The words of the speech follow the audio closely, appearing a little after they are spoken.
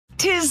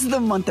'Tis the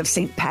month of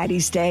St.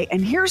 Paddy's Day,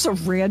 and here's a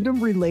random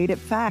related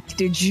fact.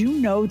 Did you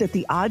know that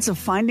the odds of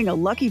finding a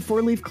lucky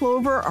four-leaf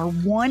clover are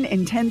 1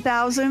 in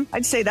 10,000?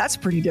 I'd say that's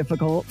pretty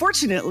difficult.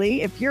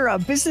 Fortunately, if you're a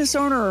business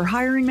owner or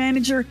hiring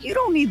manager, you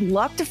don't need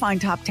luck to find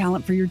top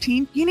talent for your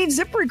team. You need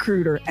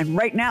ZipRecruiter, and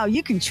right now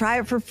you can try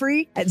it for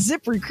free at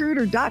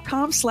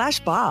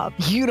ZipRecruiter.com/Bob.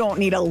 You don't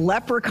need a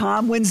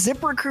leprechaun when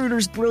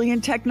ZipRecruiter's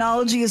brilliant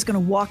technology is going to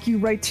walk you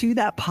right to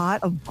that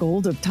pot of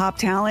gold of top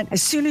talent.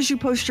 As soon as you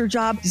post your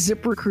job,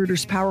 ZipRecruiter's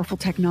powerful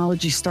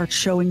technology starts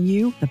showing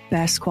you the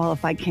best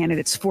qualified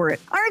candidates for it.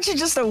 Aren't you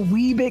just a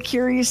wee bit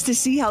curious to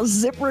see how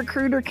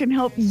ZipRecruiter can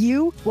help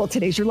you? Well,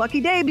 today's your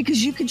lucky day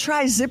because you can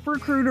try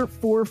ZipRecruiter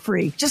for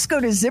free. Just go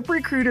to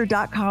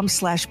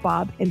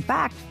ZipRecruiter.com/Bob. In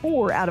fact,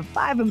 4 out of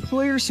 5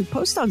 employers who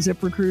post on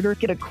ZipRecruiter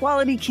get a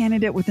quality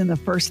candidate within the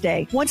first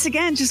day. Once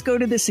again, just go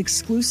to this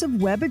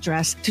exclusive web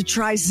address to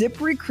try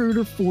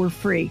ZipRecruiter for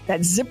free.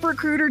 That's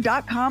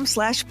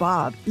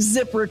ZipRecruiter.com/Bob.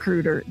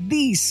 ZipRecruiter,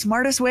 the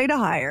smartest way to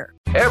hire.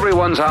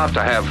 Everyone's out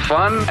to have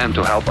fun and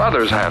to help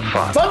others have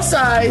fun.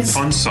 FunSize.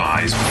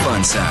 FunSize.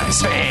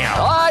 FunSize.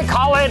 Bam! I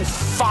call it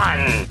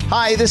fun.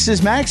 Hi, this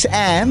is Max,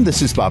 and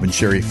this is Bob and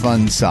Sherry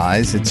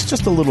FunSize. It's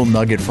just a little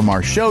nugget from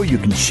our show. You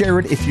can share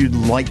it if you'd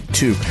like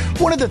to.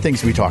 One of the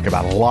things we talk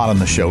about a lot on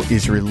the show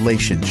is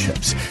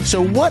relationships.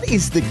 So what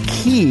is the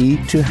key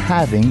to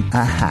having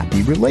a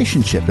happy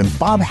relationship? And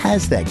Bob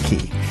has that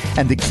key.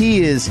 And the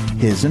key is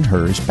his and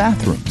hers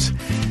bathrooms.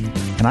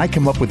 And I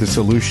come up with a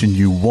solution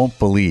you won't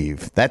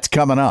believe. That's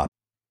coming up.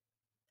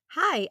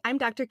 Hi, I'm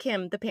Dr.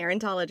 Kim, the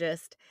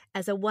parentologist.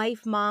 As a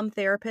wife, mom,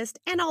 therapist,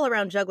 and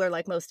all-around juggler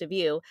like most of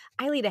you,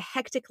 I lead a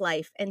hectic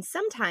life, and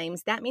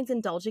sometimes that means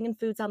indulging in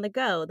foods on the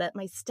go that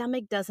my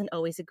stomach doesn't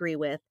always agree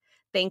with.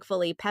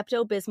 Thankfully,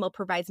 Pepto-Bismol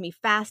provides me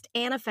fast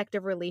and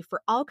effective relief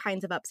for all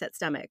kinds of upset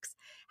stomachs.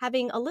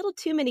 Having a little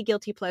too many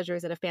guilty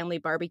pleasures at a family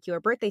barbecue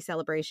or birthday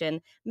celebration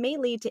may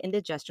lead to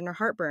indigestion or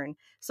heartburn,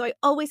 so I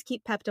always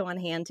keep Pepto on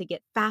hand to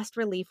get fast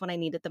relief when I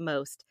need it the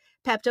most.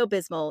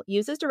 Pepto-Bismol,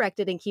 use as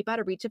directed and keep out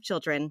of reach of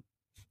children.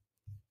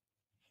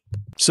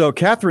 So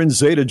Catherine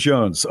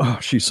Zeta-Jones, oh,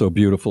 she's so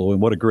beautiful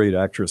and what a great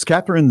actress.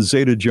 Catherine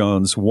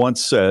Zeta-Jones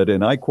once said,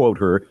 and I quote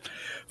her,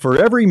 "For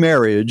every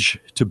marriage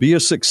to be a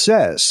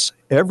success,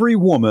 every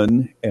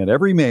woman and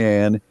every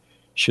man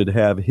should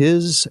have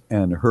his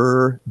and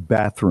her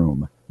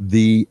bathroom.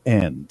 The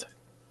end."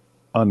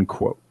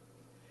 Unquote.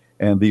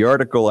 And the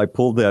article I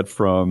pulled that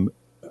from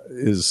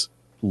is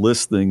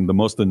listing the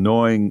most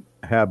annoying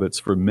habits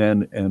for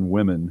men and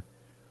women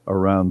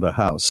around the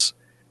house.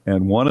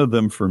 And one of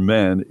them for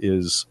men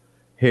is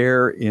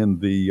hair in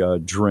the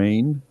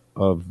drain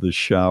of the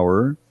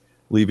shower,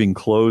 leaving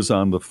clothes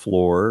on the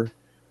floor.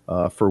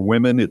 For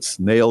women, it's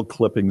nail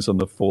clippings on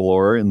the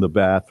floor in the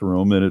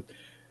bathroom, and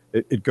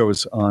it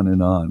goes on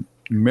and on.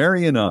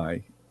 Mary and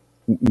I,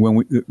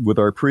 with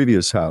our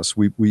previous house,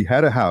 we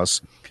had a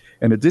house,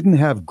 and it didn't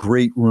have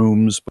great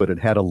rooms, but it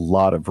had a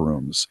lot of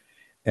rooms.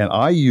 And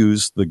I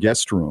used the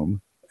guest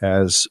room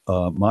as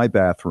my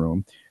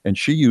bathroom, and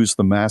she used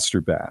the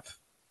master bath.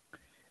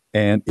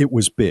 And it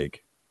was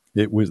big.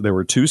 There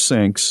were 2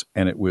 sinks,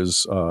 and it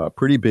was a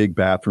pretty big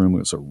bathroom. It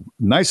was the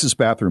nicest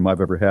bathroom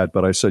I've ever had.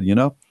 But I said,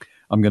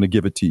 I'm going to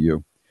give it to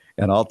you,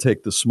 and I'll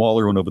take the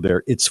smaller one over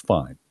there. It's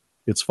fine.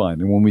 It's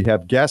fine. And when we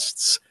have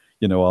guests,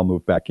 I'll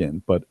move back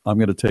in. But I'm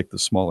going to take the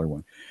smaller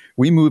one.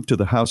 We moved to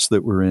the house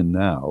that we're in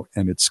now,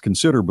 and it's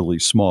considerably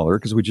smaller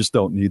because we just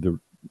don't need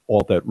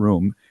all that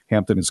room.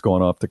 Hampton has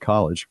gone off to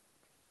college,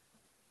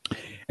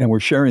 and we're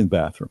sharing the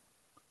bathroom.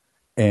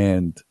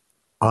 And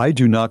I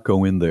do not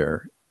go in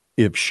there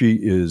if she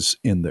is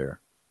in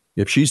there.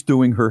 If she's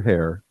doing her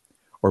hair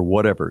or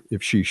whatever,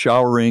 if she's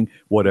showering,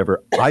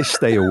 whatever, I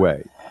stay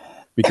away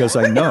because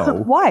I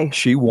know why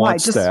she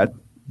wants that.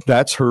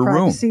 That's her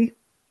privacy? Room.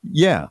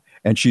 Yeah.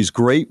 And she's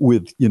great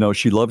with,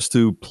 she loves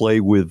to play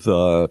with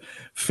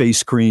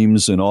face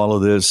creams and all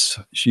of this.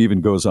 She even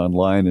goes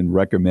online and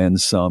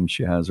recommends some.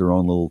 She has her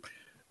own little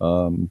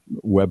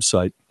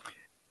website.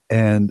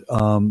 And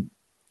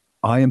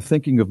I am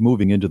thinking of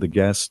moving into the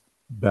guest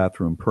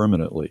bathroom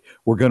permanently.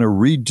 We're going to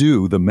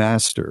redo the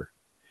master.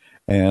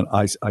 And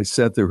I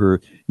said to her,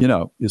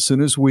 as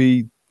soon as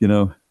we,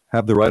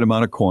 have the right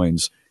amount of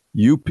coins,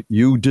 you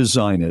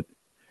design it.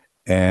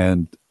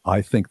 And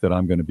I think that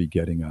I'm going to be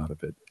getting out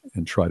of it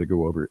and try to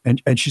go over.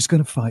 And she's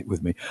going to fight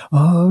with me.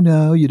 Oh,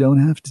 no, you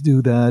don't have to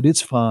do that.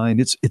 It's fine.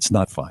 It's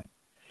not fine.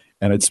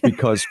 And it's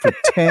because for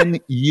 10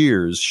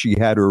 years, she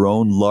had her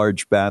own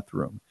large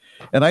bathroom.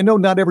 And I know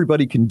not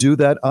everybody can do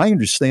that. I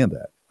understand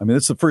that. I mean,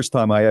 it's the first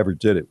time I ever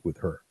did it with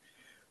her.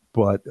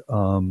 But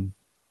I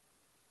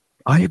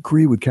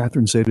agree with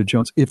Catherine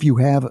Zeta-Jones. If you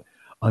have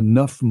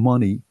enough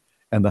money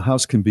and the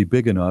house can be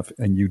big enough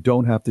and you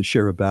don't have to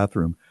share a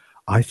bathroom,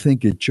 I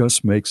think it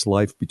just makes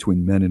life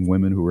between men and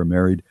women who are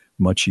married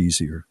much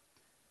easier.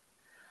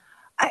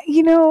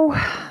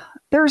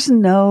 There's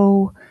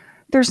no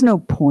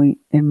point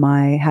in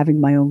my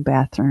having my own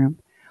bathroom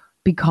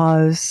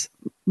because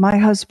my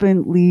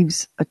husband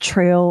leaves a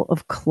trail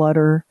of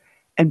clutter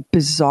and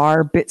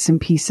bizarre bits and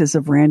pieces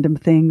of random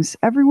things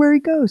everywhere he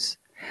goes.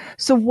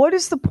 So what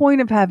is the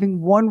point of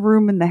having one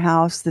room in the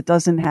house that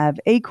doesn't have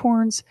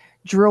acorns,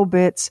 drill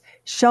bits,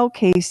 shell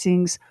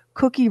casings,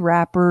 cookie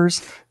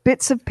wrappers,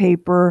 bits of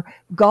paper,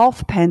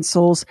 golf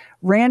pencils,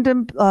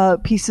 random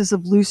pieces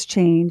of loose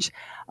change,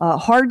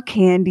 hard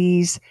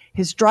candies,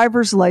 his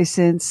driver's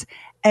license,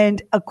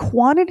 and a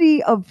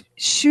quantity of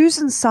shoes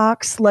and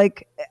socks?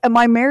 Like, am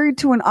I married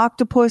to an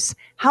octopus?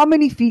 How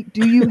many feet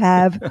do you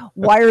have?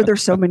 Why are there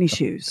so many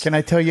shoes? Can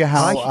I tell you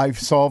how I've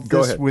solved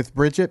this ahead. with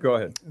Bridget? Go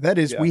ahead. That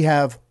is, we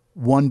have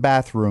one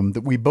bathroom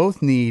that we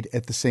both need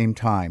at the same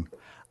time.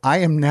 I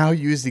am now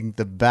using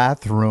the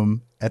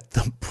bathroom at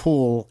the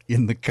pool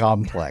in the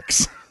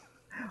complex.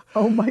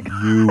 Oh my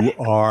God. You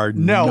are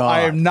No, not.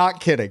 I am not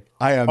kidding.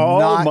 I am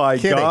not my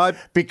kidding. God.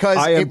 Because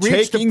I am it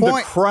reached taking a the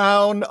point.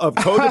 crown of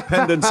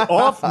codependence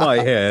off my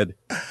head.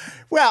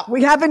 Well,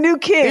 We have a new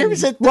king.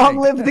 Here's the thing. Long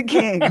live the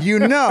king. you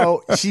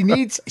know, she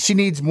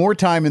needs more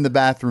time in the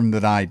bathroom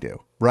than I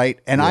do, right?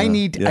 And I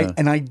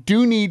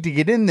do need to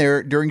get in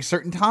there during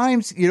certain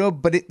times,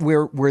 but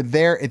we're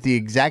there at the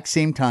exact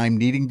same time,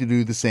 needing to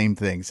do the same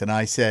things. And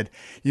I said,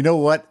 you know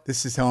what?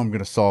 This is how I'm going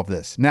to solve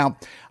this. Now,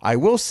 I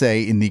will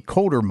say in the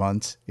colder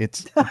months,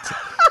 it's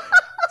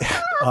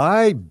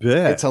I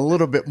bet. it's a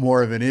little bit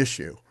more of an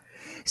issue.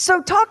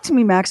 So talk to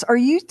me, Max. Are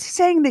you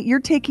saying that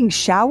you're taking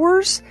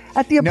showers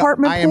at the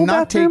apartment pool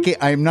bathroom?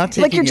 I am not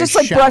taking like you're just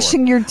like shower.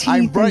 brushing your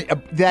teeth.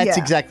 That's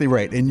exactly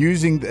right. And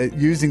using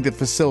the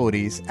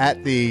facilities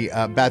at the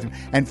bathroom.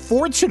 And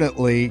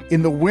fortunately,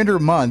 in the winter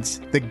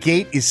months, the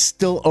gate is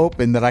still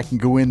open that I can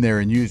go in there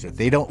and use it.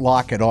 They don't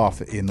lock it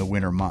off in the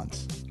winter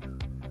months.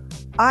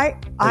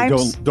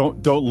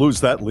 Don't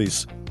lose that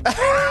lease.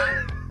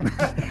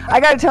 I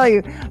got to tell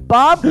you,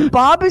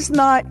 Bob is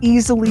not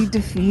easily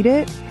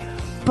defeated.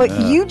 But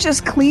you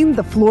just cleaned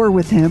the floor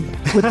with him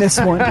with this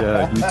one.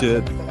 Yeah, you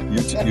did.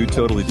 You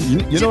totally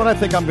did. You know what I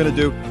think I'm going to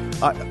do?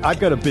 I've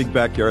got a big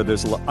backyard.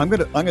 I'm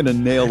going to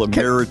nail a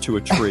mirror to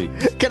a tree.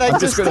 Can I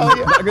just tell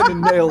you? I'm going to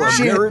nail a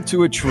mirror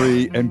to a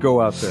tree and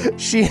go out there.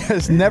 She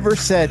has never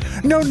said,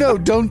 no,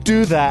 don't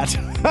do that.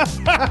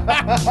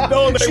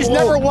 No, She's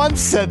never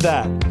once said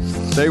that.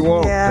 They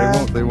won't.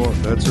 Yeah. They won't.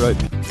 That's right.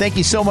 Thank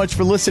you so much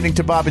for listening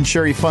to Bob and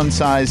Sherry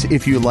FunSize.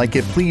 If you like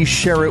it, please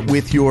share it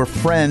with your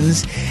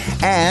friends.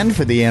 And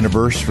for the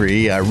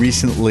anniversary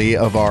recently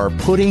of our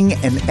putting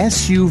an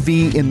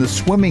SUV in the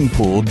swimming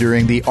pool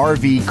during the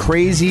RV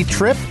Crazy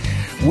trip,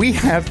 we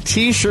have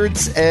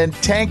T-shirts and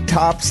tank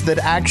tops that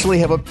actually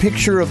have a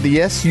picture of the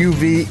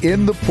SUV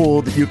in the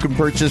pool that you can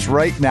purchase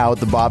right now at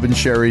the Bob and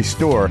Sherry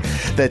store.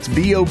 That's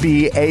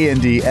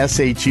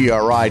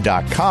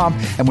BOBANDSHERI.com.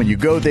 And when you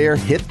go there,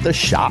 hit the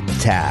shop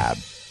tab.